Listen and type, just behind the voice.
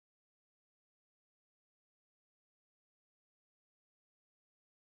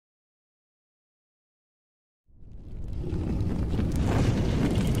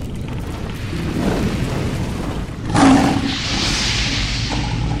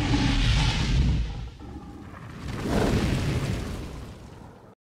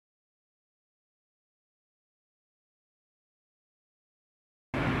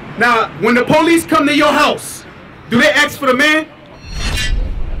Now, when the police come to your house, do they ask for the man?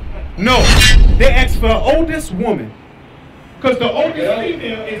 No, they ask for the oldest woman. Because the oldest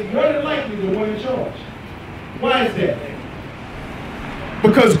female is more than likely the one in charge. Why is that?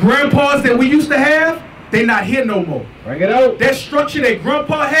 Because grandpas that we used to have, they not here no more. Bring it out. That structure that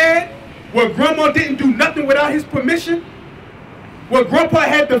grandpa had, where grandma didn't do nothing without his permission, where grandpa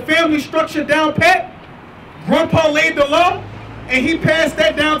had the family structure down pat, grandpa laid the law, and he passed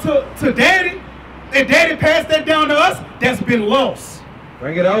that down to daddy, and daddy passed that down to us, that's been lost.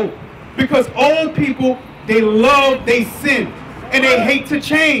 Bring it out. Because old people, they love, they sin, and they hate to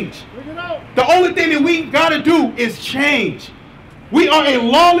change. The only thing that we gotta do is change. We are a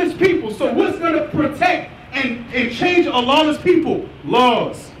lawless people, so what's gonna protect and change a lawless people?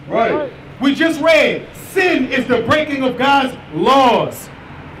 Laws. Right. We just read, sin is the breaking of God's laws.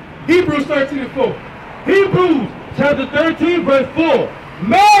 Hebrews 13:4. Hebrews chapter 13 verse 4.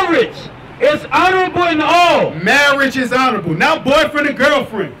 Marriage is honorable in all. Marriage is honorable. Now boyfriend and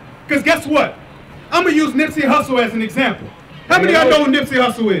girlfriend. Because guess what? I'm going to use Nipsey Hussle as an example. How many of y'all know who Nipsey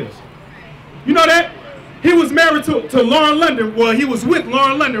Hussle is? You know that? He was married to Lauren London. Well, he was with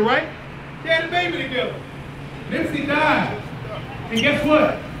Lauren London, right? They had a baby together. Nipsey died. And guess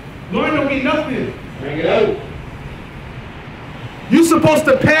what? Lauren don't get nothing. Bring it out. You're supposed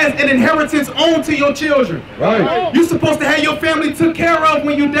to pass an inheritance on to your children. Right. You're supposed to have your family took care of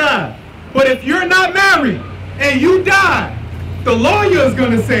when you die. But if you're not married and you die, the lawyer is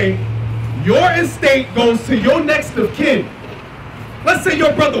going to say, your estate goes to your next of kin. Let's say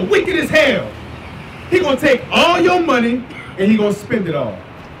your brother wicked as hell. He going to take all your money and he going to spend it all.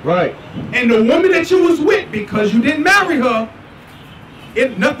 Right. And the woman that you was with, because you didn't marry her,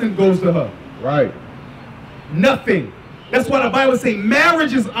 nothing goes to her. Right. Nothing. That's why the Bible says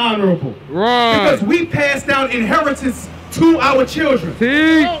marriage is honorable. Right. Because we pass down inheritance to our children.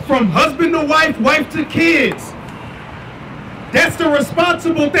 See? From husband to wife, wife to kids. That's the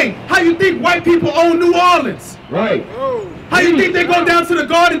responsible thing. How you think white people own New Orleans? Right. How you think they go down to the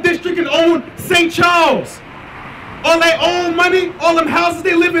Garden District and own St. Charles? All that own money, all them houses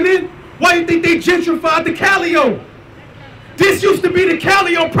they living in? Why you think they gentrified the Calio? This used to be the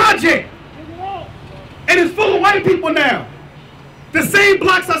Calio project. And it's full of white people now. The same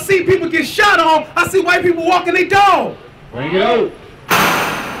blocks I see people get shot on, I see white people walking their dog. Bring it out.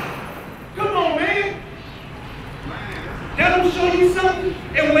 Come on, man. That don't show you something?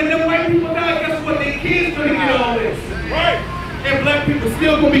 And when them white people die, guess what? Their kids gonna get all this. Right. And black people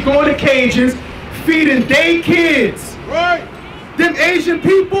still gonna be going to cages, feeding their kids. Right. Them Asian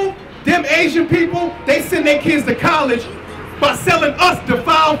people, they send their kids to college by selling us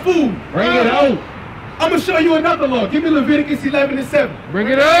defiled food. Bring it out. I'm gonna show you another law. Give me Leviticus 11:7. Bring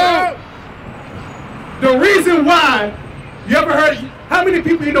it out. The reason why, you ever heard, how many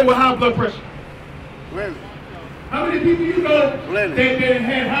people you know with high blood pressure? Really? How many people you know that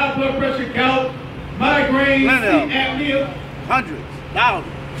had high blood pressure, gout, migraine, sleep apnea? Hundreds,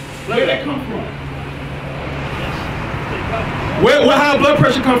 thousands. Where did that come from? Where high blood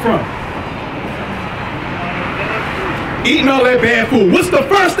pressure come from? Eating all that bad food. What's the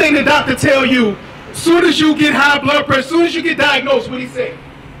first thing the doctor tell you? Soon as you get high blood pressure, soon as you get diagnosed, what do he say?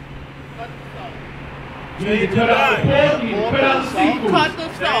 You need to cut out the pork, you need to cut out the seafood. Cut the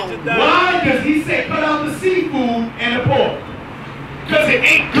salt. Why does he say cut out the seafood and the pork? Because it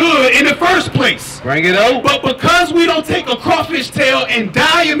ain't good in the first place. Bring it out. But because we don't take a crawfish tail and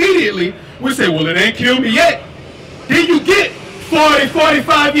die immediately, we say, well, it ain't killed me yet. Then you get 40,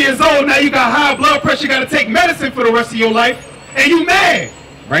 45 years old, now you got high blood pressure, you got to take medicine for the rest of your life, and you mad.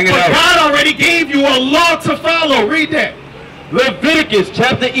 Bring it but out. God already gave you a law to follow. Read that. Leviticus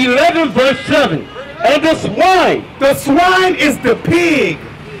chapter 11 verse 7. And the swine. The swine is the pig.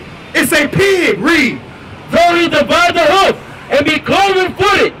 It's a pig. Read. Though he divide the hoof and be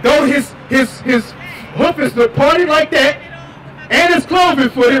cloven-footed. Though his hoof is departed like that, and it's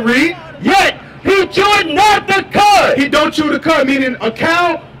cloven-footed. Read. Yet he cheweth not the cud. He don't chew the cud, meaning a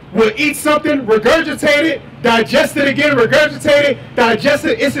cow will eat something, regurgitate it, digest it again, regurgitate it, digest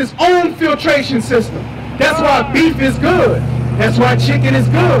it. It's his own filtration system. That's why beef is good. That's why chicken is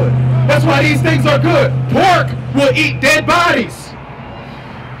good. That's why these things are good. Pork will eat dead bodies.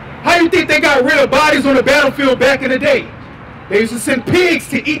 How do you think they got rid of bodies on the battlefield back in the day? They used to send pigs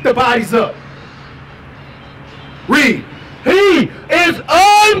to eat the bodies up. Read. He is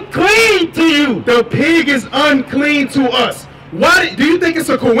unclean to you. The pig is unclean to us. Why do you think it's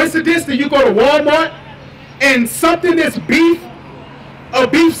a coincidence that you go to Walmart and something that's beef, a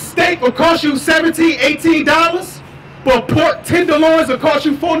beef steak will cost you $17, $18, but pork tenderloins will cost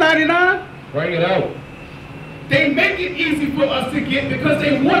you $4.99? Bring it out. They make it easy for us to get because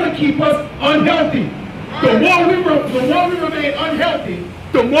they want to keep us unhealthy. The more we remain unhealthy,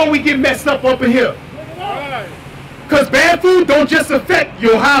 the more we get messed up in here. Because bad food don't just affect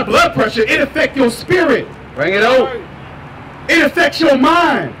your high blood pressure, it affects your spirit. Bring it out. It affects your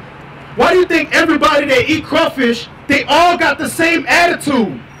mind. Why do you think everybody that eat crawfish, they all got the same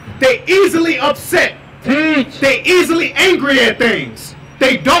attitude? They easily upset. Teach. They easily angry at things.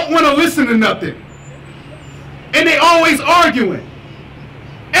 They don't want to listen to nothing. And they always arguing.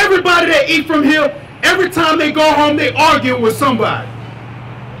 Everybody that eat from here, every time they go home, they argue with somebody.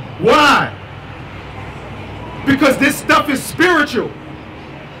 Why? Because this stuff is spiritual.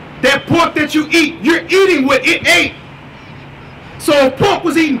 That pork that you eat, you're eating what it ate. So if pork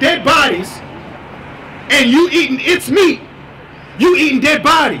was eating dead bodies, and you eating its meat, you eating dead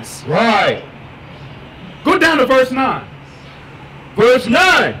bodies. Right. Go down to verse 9. Verse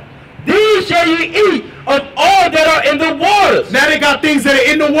 9. These shall ye eat of all that are in the waters. Now they got things that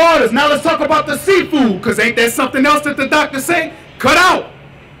are in the waters. Now let's talk about the seafood, because ain't there something else that the doctor say? Cut out.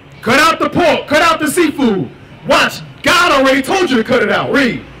 Cut out the pork. Cut out the seafood. Watch. God already told you to cut it out.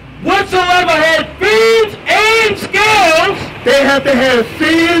 Read. Whatsoever had fins and scales. They have to have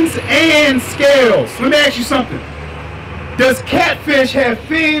fins and scales. Let me ask you something. Does catfish have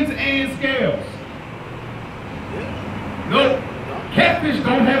fins and scales? No. Catfish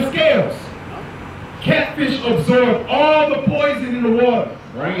don't have scales. Catfish absorb all the poison in the water.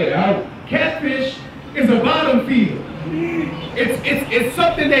 Bring it out. Catfish is a bottom feeder. It's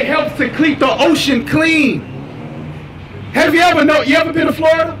something that helps to keep the ocean clean. Have you ever been to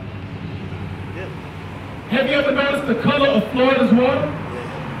Florida? Yeah. Have you ever noticed the color of Florida's water?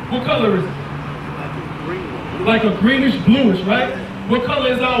 What color is it? Like a green one. Like a greenish bluish, right? What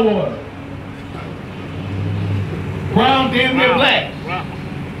color is our water? Brown, damn near black. Wow.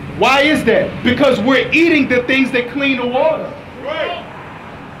 Why is that? Because we're eating the things that clean the water. Right.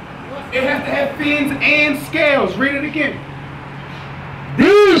 It has to have fins and scales. Read it again.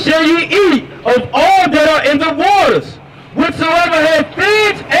 These shall ye eat of all that are in the waters. Whatsoever have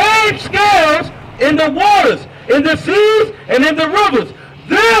fins and scales in the waters, in the seas, and in the rivers,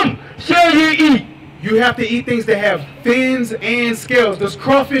 them shall ye eat. You have to eat things that have fins and scales. Does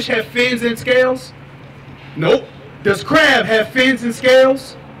crawfish have fins and scales? Nope. Does crab have fins and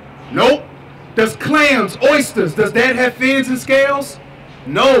scales? Nope. Does clams, oysters, does that have fins and scales?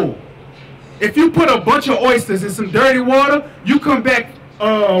 No. If you put a bunch of oysters in some dirty water, you come back,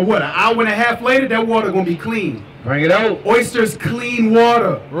 an hour and a half later, that water gonna be clean. Bring it out. Oysters, clean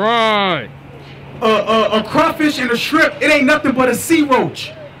water. Right. A crawfish and a shrimp, it ain't nothing but a sea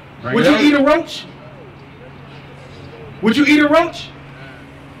roach. Would you eat a roach? Would you eat a roach?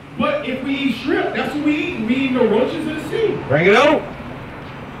 But if we eat shrimp, that's what we eat. We eat the roaches in the sea. Bring it out.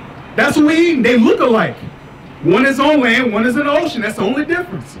 That's what we eat. They look alike. One is on land, one is in the ocean. That's the only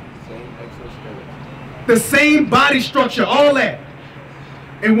difference. Same exoskeleton. The same body structure, all that.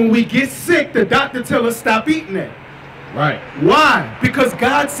 And when we get sick, the doctor tells us stop eating that. Right. Why? Because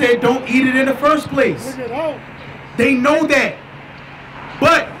God said don't eat it in the first place. Look it out. They know that.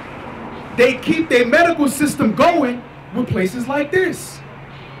 But they keep their medical system going with places like this.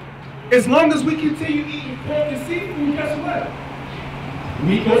 As long as we continue eating pork and seafood, guess what?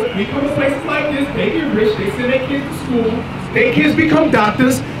 We come to places like this, they get rich, they send their kids to school, their kids become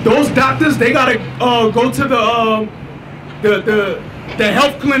doctors. Those doctors, they gotta go to the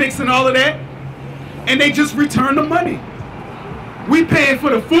health clinics and all of that, and they just return the money. We paying for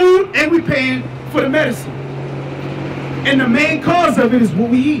the food and we paying for the medicine. And the main cause of it is what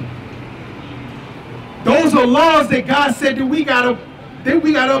we eat. Those are laws that God said that we gotta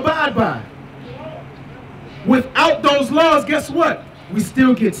abide by. Without those laws, guess what? We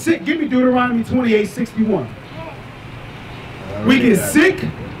still get sick. Give me Deuteronomy 28:61. We get sick.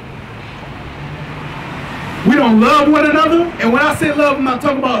 We don't love one another. And when I say love, I'm not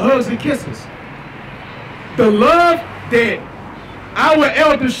talking about hugs and kisses. The love that our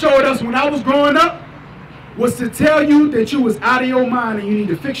elders showed us when I was growing up was to tell you that you was out of your mind and you need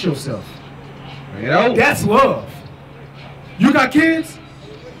to fix yourself. Bring it out. That's love. You got kids?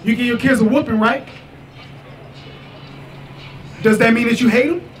 You give your kids a whooping, right? Does that mean that you hate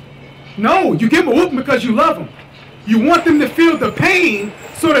them? No, you give them a whooping because you love them. You want them to feel the pain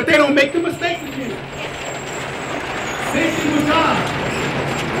so that they don't make the mistakes again. Same thing with God.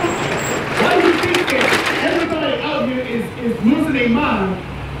 Why do you think that everybody out here is losing their mind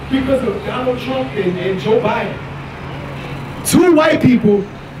because of Donald Trump and Joe Biden? Two white people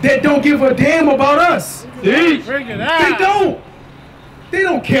that don't give a damn about us. Bring it out. They don't. They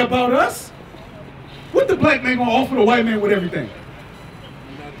don't care about us. What the black man gonna offer the white man with everything?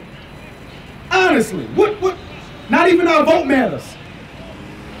 Honestly, what Not even our vote matters.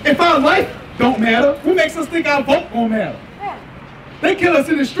 If our life don't matter, what makes us think our vote won't matter? They kill us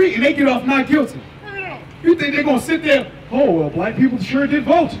in the street and they get off not guilty. You think they're gonna sit there, oh, well, black people sure did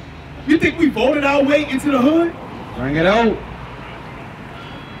vote. You think we voted our way into the hood? Bring it out.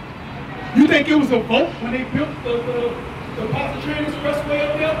 You think it was a vote when they built the Pontchartrain Expressway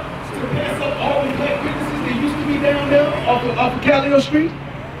up there to pass up all the black businesses that used to be down there off of Callio Street?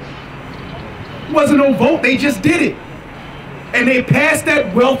 It wasn't no vote, they just did it. And they passed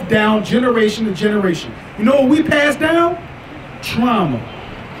that wealth down generation to generation. You know what we passed down? Trauma.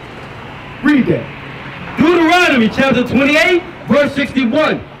 Read that. Deuteronomy chapter 28, verse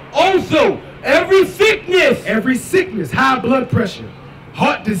 61. Also, every sickness, high blood pressure,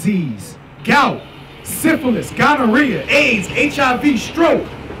 heart disease, gout, syphilis, gonorrhea, AIDS, HIV, stroke.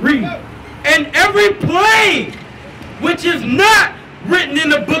 Read. And every plague which is not written in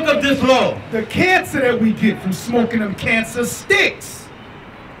the book of this law. The cancer that we get from smoking them cancer sticks.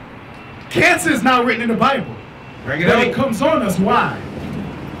 Cancer is not written in the Bible. Bring it But out. it comes on us. Why?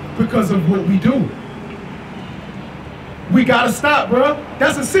 Because of what we do. We gotta stop, bro.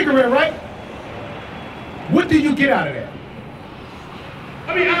 That's a cigarette, right? What do you get out of that?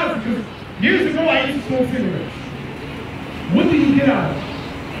 I mean, honestly, 'cause years ago I used to smoke cigarettes. What do you get out of it?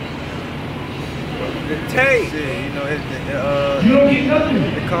 The taste, you know, You don't get nothing.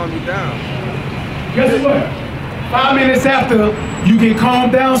 it calms you down. Guess what? 5 minutes after you get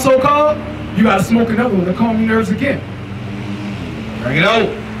calmed down, so-called, you gotta smoke another one to calm your nerves again. Bring it out.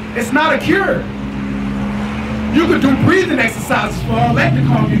 It's not a cure. You could do breathing exercises for all that to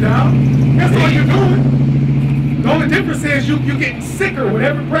calm you down. That's all you're doing. The only difference is you're getting sicker with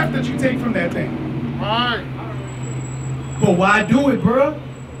every breath that you take from that thing. Right. But why do it, bruh?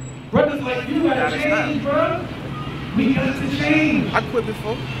 Brothers like you gotta Gotta change, bruh. We got to change. I quit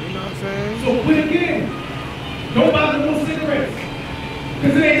before, you know what I'm saying? So quit again. Don't buy no more cigarettes.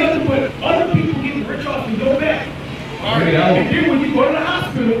 Because it ain't nothing but other people getting rich off of your back. Bring it out. And then when you go to the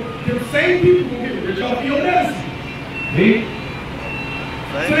hospital, the same people will get rich off of your medicine. See?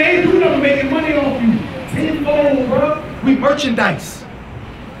 So they ain't doing nothing making money off you. Tenfold, bro. We merchandise.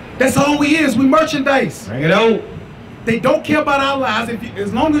 That's all we is. We merchandise. Bring it out. They don't care about our lives.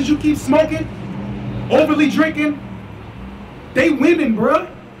 As long as you keep smoking, overly drinking, they winning, bro.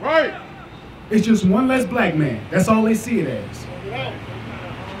 Right. It's just one less black man. That's all they see it as.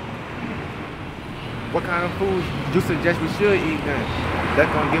 What kind of foods do you suggest we should eat then?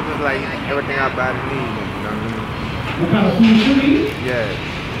 That's gonna give us like everything our body needs, you know what I mean? What kind of food should we eat? Yeah.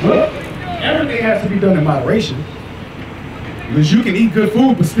 Well, everything has to be done in moderation. Because you can eat good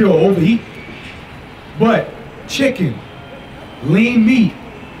food but still overeat. But chicken, lean meat,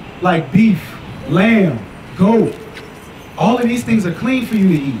 like beef, lamb, goat, all of these things are clean for you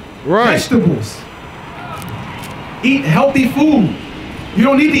to eat. Right. Vegetables. Eat healthy food. You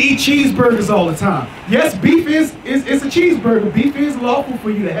don't need to eat cheeseburgers all the time. Yes, beef is a cheeseburger. Beef is lawful for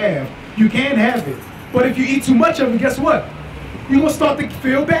you to have. You can have it. But if you eat too much of it, guess what? You're going to start to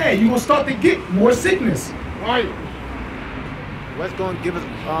feel bad. You're going to start to get more sickness. Right. What's gonna give us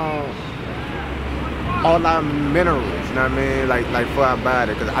all our minerals, you know what I mean? Like for our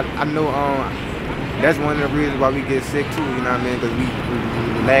body. Cause I know that's one of the reasons why we get sick too, you know what I mean? Cause we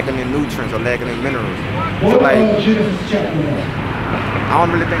lacking in nutrients or lacking in minerals. So like, Genesis chapter 1. I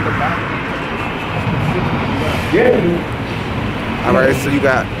don't really think about it. Yeah. All right, so you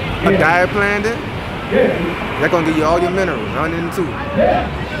got a Yeah. diet plan then? Yeah. That's gonna give you all your minerals, 102. Yeah.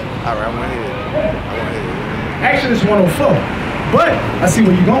 All right, I want to hear it. Actually, it's 104. But I see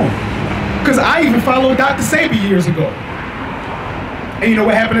where you're going. Because I even followed Dr. Sabi years ago. And you know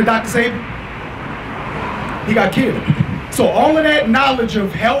what happened to Dr. Sabi? He got killed. So all of that knowledge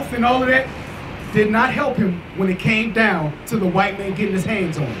of health and all of that did not help him when it came down to the white man getting his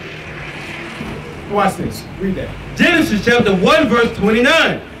hands on him. Watch this. Read that. Genesis chapter 1, verse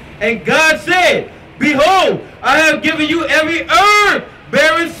 29. And God said, behold, I have given you every herb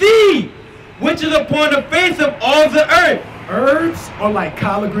bearing seed, which is upon the face of all the earth. Herbs are like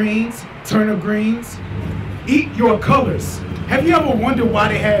collard greens, turnip greens. Eat your colors. Have you ever wondered why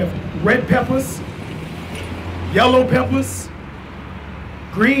they have red peppers, yellow peppers,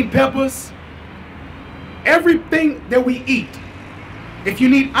 green peppers? Everything that we eat. If you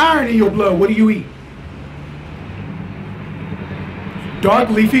need iron in your blood, what do you eat? Dark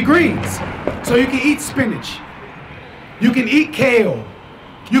leafy greens. So you can eat spinach. You can eat kale.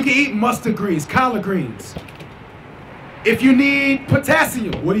 You can eat mustard greens, collard greens. If you need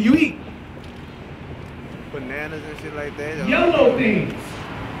potassium, what do you eat? Bananas and shit like that. Yellow things.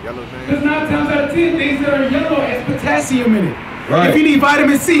 Yellow things. Because 9 times out of 10, things that are yellow has potassium in it. Right. If you need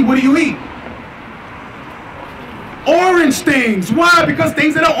vitamin C, what do you eat? Orange things. Why? Because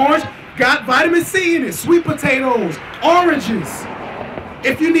things that are orange got vitamin C in it. Sweet potatoes, oranges.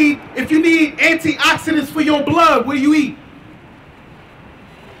 If you need antioxidants for your blood, what do you eat?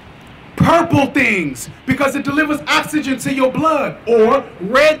 Purple things, because it delivers oxygen to your blood. Or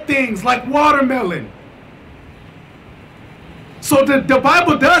red things like watermelon. So the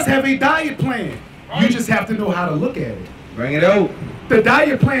Bible does have a diet plan. You just have to know how to look at it. Bring it out. The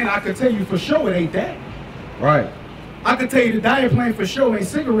diet plan, I can tell you for sure it ain't that. Right. I can tell you the diet plan for sure ain't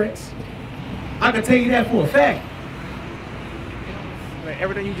cigarettes. I can tell you that for a fact. Like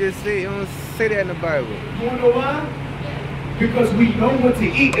everything you just said, you don't say that in the Bible. You wanna know why? Because we know what to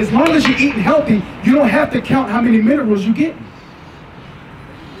eat. As long as you're eating healthy, you don't have to count how many minerals you get.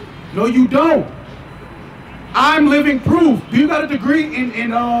 No, you don't. I'm living proof. Do you got a degree in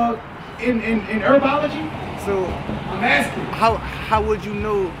herbology? So I'm asking. how would you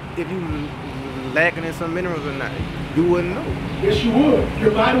know if you lacking in some minerals or not? You wouldn't know. Yes, you would.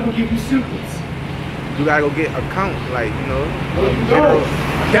 Your body will give you symptoms. You gotta go get a count, like, you know. No,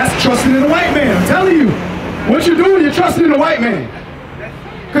 that's trusting in the white man. I'm telling you. What you're doing, you're trusting in the white man.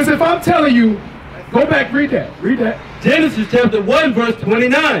 Because if I'm telling you, go back, read that. Read that. Genesis chapter 1, verse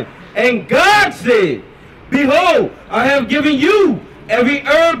 29. And God said, behold, I have given you every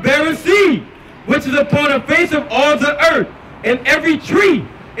herb bearing seed, which is upon the face of all the earth, and every tree,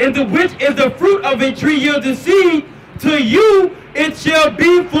 in the which is the fruit of a tree yielding seed, to you it shall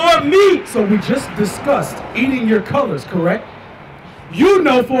be for meat. So we just discussed eating your colors, correct? You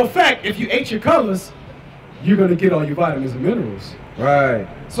know for a fact if you ate your colors, you're going to get all your vitamins and minerals. Right.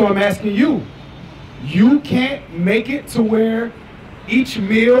 So I'm asking you, you can't make it to where each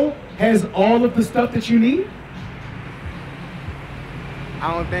meal has all of the stuff that you need?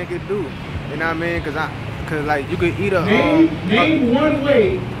 I don't think it do. You know what I mean? Cause like you could eat a name one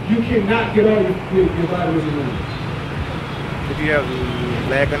way you cannot get all your vitamins and minerals. If you have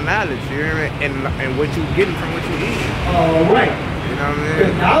lack of knowledge, you hear me? And what you getting from what you eat. All right. You know what I mean?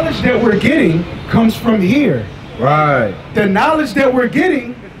 The knowledge that we're getting comes from here. Right. The knowledge that we're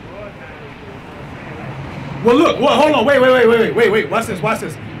getting. Well, look. Well, hold on. Wait. Watch this.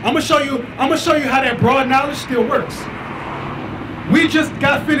 I'm gonna show you how that broad knowledge still works. We just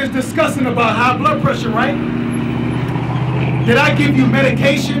got finished discussing about high blood pressure, right? Did I give you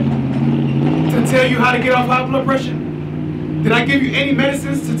medication to tell you how to get off high blood pressure? Did I give you any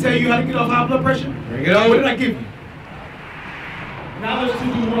medicines to tell you how to get off high blood pressure? Bring it on. What did I give you? Knowledge to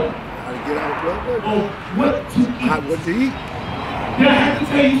do what? How to get out of blood pressure? Oh, what to eat. What to eat? Did I have to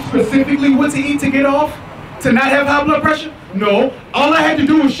tell you specifically what to eat to get off? To not have high blood pressure? No. All I had to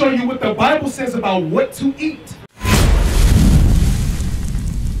do was show you what the Bible says about what to eat.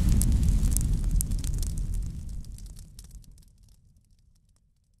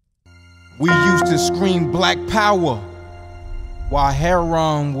 We used to scream Black Power while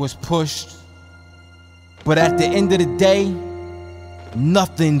heroin was pushed. But at the end of the day,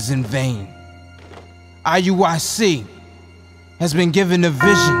 nothing's in vain. IUIC has been given a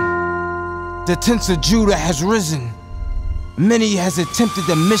vision. The tents of Judah has risen. Many has attempted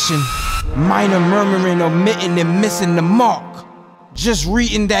the mission. Minor murmuring, omitting, and missing the mark. Just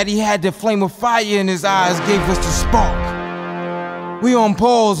reading that he had the flame of fire in his eyes gave us the spark. We on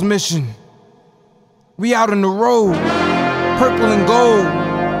Paul's mission. We out on the road, purple and gold.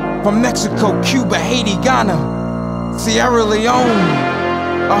 From Mexico, Cuba, Haiti, Ghana, Sierra Leone.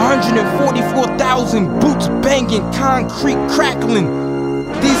 144,000 boots banging, concrete crackling.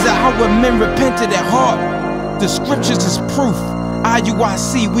 These are our men repented at heart. The scriptures is proof.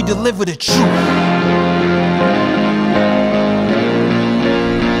 IUIC, we deliver the truth.